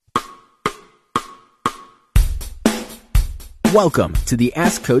Welcome to the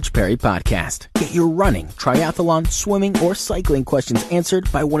Ask Coach Perry podcast. Get your running, triathlon, swimming, or cycling questions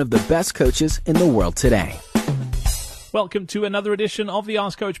answered by one of the best coaches in the world today. Welcome to another edition of the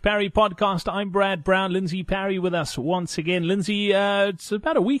Ask Coach Perry podcast. I'm Brad Brown. Lindsay Parry with us once again. Lindsay, it's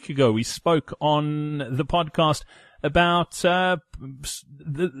about a week ago we spoke on the podcast about the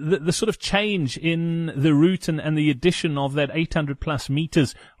sort of change in the route and the addition of that 800 plus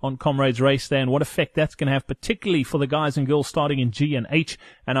meters on Comrades Race Day and what effect that's going to have, particularly for the guys and girls starting in G and H.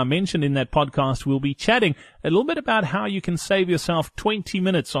 And I mentioned in that podcast we'll be chatting a little bit about how you can save yourself 20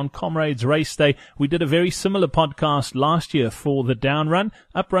 minutes on Comrades Race Day. We did a very similar podcast last year for the down run.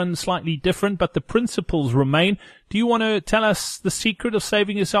 Up run slightly different, but the principles remain. Do you want to tell us the secret of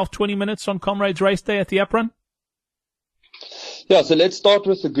saving yourself 20 minutes on Comrades Race Day at the up run? Yeah, so let's start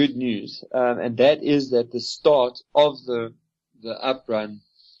with the good news, and that is that the start of the up run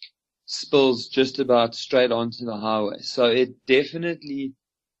spills just about straight onto the highway. So it definitely,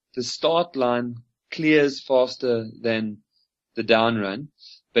 the start line clears faster than the down run,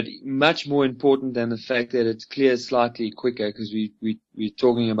 but much more important than the fact that it clears slightly quicker, because we're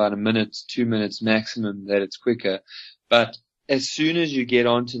talking about a minute, 2 minutes maximum that it's quicker. But as soon as you get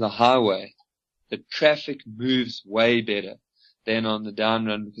onto the highway, the traffic moves way better than on the down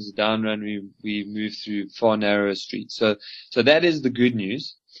run, because the down run we move through far narrower streets. So that is the good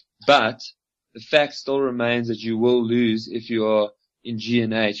news. But the fact still remains that you will lose if you are in G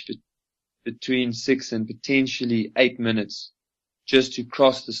and H between 6 and potentially 8 minutes just to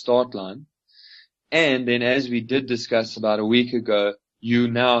cross the start line. And then, as we did discuss about a week ago, you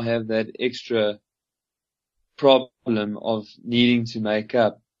now have that extra problem of needing to make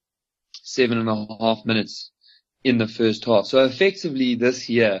up 7.5 minutes in the first half. So effectively this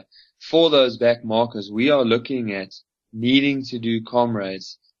year, for those back markers, we are looking at needing to do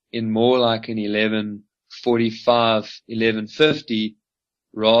Comrades in more like an 11:45, 11:50,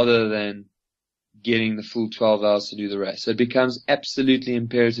 rather than getting the full 12 hours to do the race. So it becomes absolutely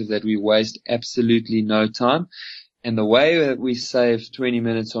imperative that we waste absolutely no time. And the way that we save 20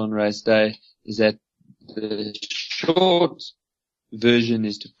 minutes on race day is that the short version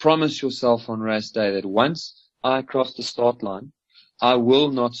is to promise yourself on race day that once I cross the start line, I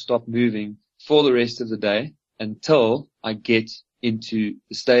will not stop moving for the rest of the day until I get into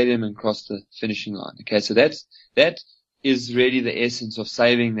the stadium and cross the finishing line. Okay, so that is really the essence of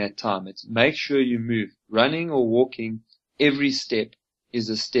saving that time. It's make sure you move. Running or walking, every step is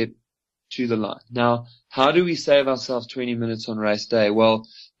a step to the line. Now, how do we save ourselves 20 minutes on race day? Well,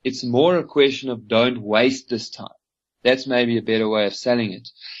 it's more a question of don't waste this time. That's maybe a better way of selling it,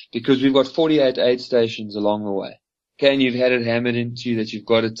 because we've got 48 aid stations along the way. Okay, and you've had it hammered into you that you've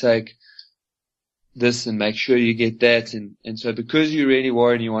got to take this and make sure you get that. And so because you're really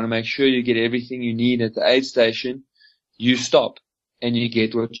worried and you want to make sure you get everything you need at the aid station, you stop and you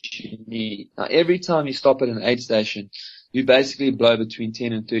get what you need. Now, every time you stop at an aid station, you basically blow between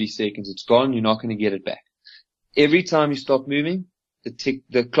 10 and 30 seconds. It's gone. You're not going to get it back. Every time you stop moving,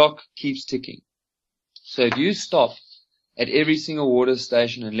 the clock keeps ticking. So if you stop at every single water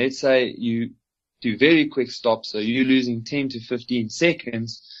station, and let's say you do very quick stops, so you're losing 10 to 15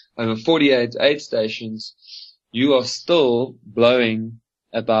 seconds over 48 aid stations, you are still blowing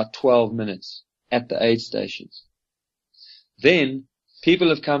about 12 minutes at the aid stations. Then people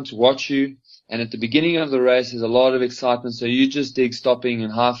have come to watch you, and at the beginning of the race there's a lot of excitement, so you just dig stopping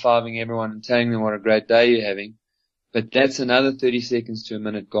and high-fiving everyone and telling them what a great day you're having. But that's another 30 seconds to a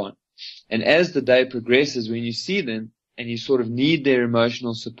minute gone. And as the day progresses, when you see them and you sort of need their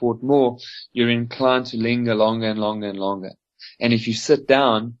emotional support more, you're inclined to linger longer and longer and longer. And if you sit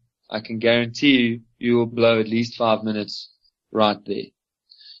down, I can guarantee you will blow at least 5 minutes right there.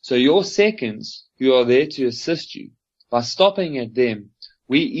 So your seconds who are there to assist you, by stopping at them,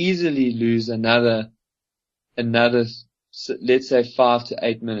 we easily lose another, let's say 5 to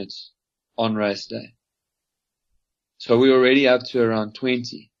 8 minutes on race day. So we're already up to around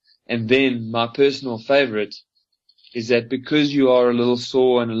 20. And then my personal favorite is that because you are a little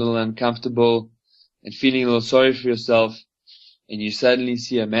sore and a little uncomfortable and feeling a little sorry for yourself, and you suddenly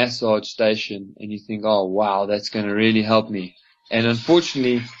see a massage station and you think, oh wow, that's going to really help me. And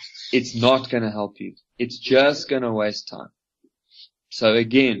unfortunately, it's not going to help you. It's just going to waste time. So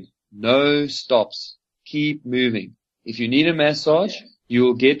again, no stops. Keep moving. If you need a massage, you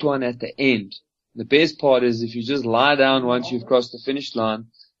will get one at the end. The best part is if you just lie down once you've crossed the finish line,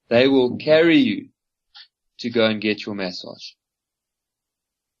 they will carry you to go and get your massage.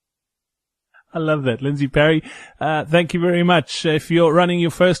 I love that. Lindsay Parry, thank you very much. If you're running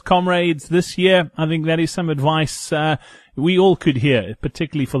your first Comrades this year, I think that is some advice we all could hear,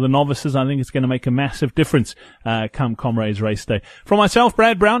 particularly for the novices. I think it's going to make a massive difference come Comrades Race Day. From myself,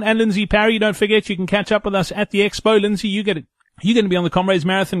 Brad Brown, and Lindsay Parry, don't forget you can catch up with us at the Expo. Lindsay, you're going to be on the Comrades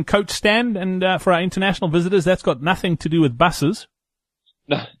Marathon coach stand, and for our international visitors, that's got nothing to do with buses.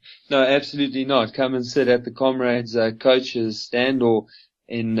 No, absolutely not. Come and sit at the Comrades coaches stand, or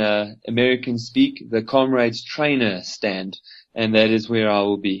in American speak, the Comrades trainer stand, and that is where I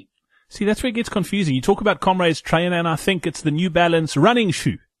will be. See, that's where it gets confusing. You talk about Comrades trainer, and I think it's the New Balance running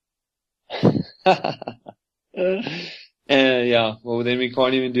shoe. Yeah, well, then we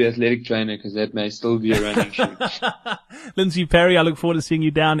can't even do athletic trainer because that may still be a running shoe. Lindsay Parry, I look forward to seeing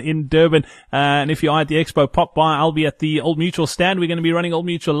you down in Durban. And if you are at the Expo, pop by. I'll be at the Old Mutual stand. We're going to be running Old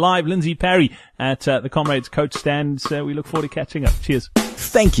Mutual live. Lindsay Parry at the Comrades coach stand. So we look forward to catching up. Cheers.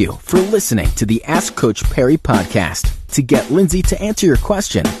 Thank you for listening to the Ask Coach Parry podcast. To get Lindsay to answer your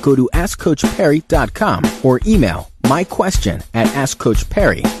question, go to AskCoachParry.com or email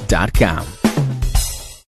myquestion@AskCoachParry.com.